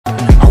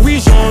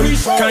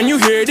Can you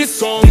hear this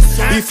song?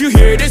 If you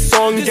hear this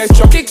song, get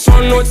your kicks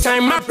on. No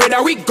time, my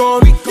brother, we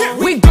gone.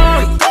 We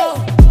gone.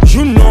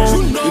 You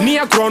know, me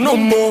a grow no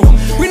more.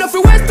 We no fi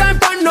waste time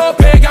for no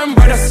pagan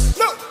brothers.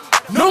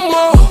 No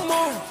more.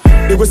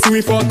 They go see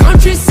we for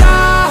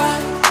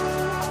countryside.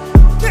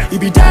 If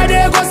be there,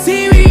 they go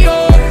see we,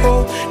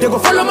 oh. They go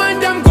follow man,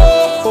 them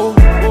go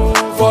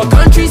for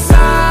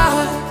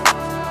countryside.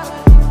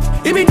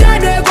 If be there,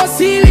 they go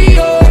see we,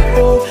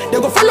 oh. They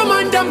go follow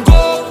man, them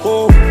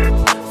go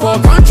for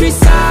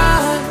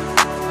countryside.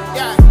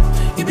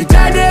 If be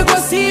there, they go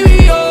see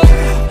we, oh.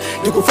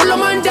 They go follow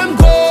man, them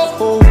go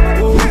for.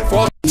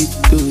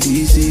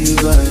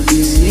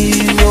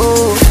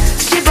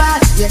 She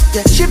bad,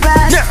 yeah, she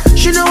bad. Yeah.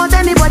 She know what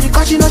anybody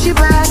cause she know she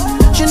bad.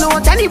 She know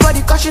what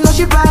anybody cause she know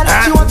she bad.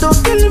 She want to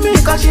kill me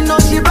cause she know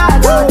she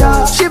bad.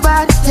 She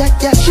bad,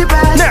 yeah, she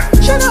bad. Yeah.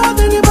 She know what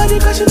anybody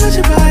cause she know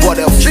she bad. What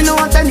else? She know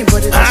what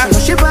anybody cause she know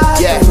she bad.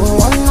 Yeah.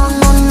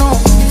 No.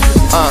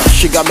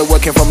 She got me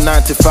working from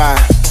 9 to 5.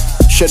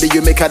 Surely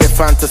you make her the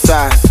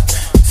fantasize.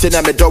 Sitting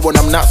at my door when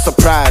I'm not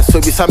surprised. So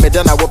beside me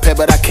then I will pay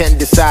but I can't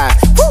decide.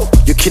 Woo!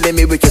 You're killing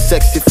me with your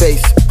sexy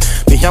face.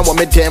 Me here want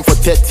me damn for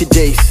 30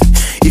 days.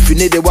 If you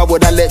need it, why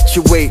would I let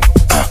you wait?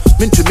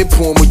 Mean to me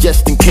poem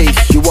just in case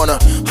you wanna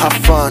have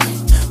fun,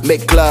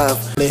 make love.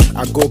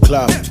 I go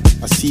club,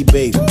 I see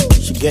babe,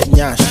 she get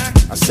nyash.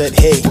 I said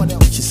hey,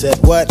 she said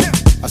what?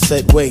 I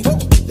said wait,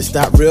 is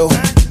that real?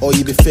 Or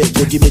you be fake?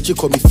 You give me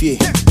chick me fear.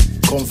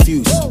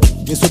 Confused.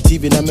 This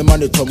TV now me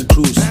money Tom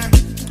Cruise.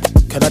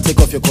 Can I take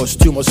off your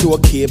costume or see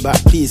okay? But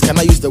please, can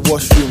I use the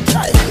washroom?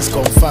 It's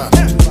confirmed,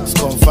 it's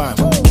confirmed,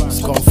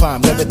 it's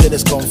confirmed. Everything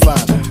is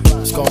confirmed,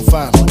 it's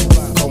confirmed,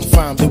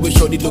 confirmed. The way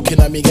shorty looking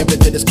at me,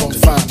 everything is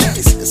confirmed.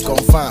 It's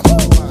confirmed,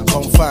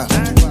 confirmed,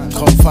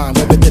 confirmed.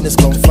 Everything is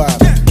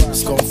confirmed.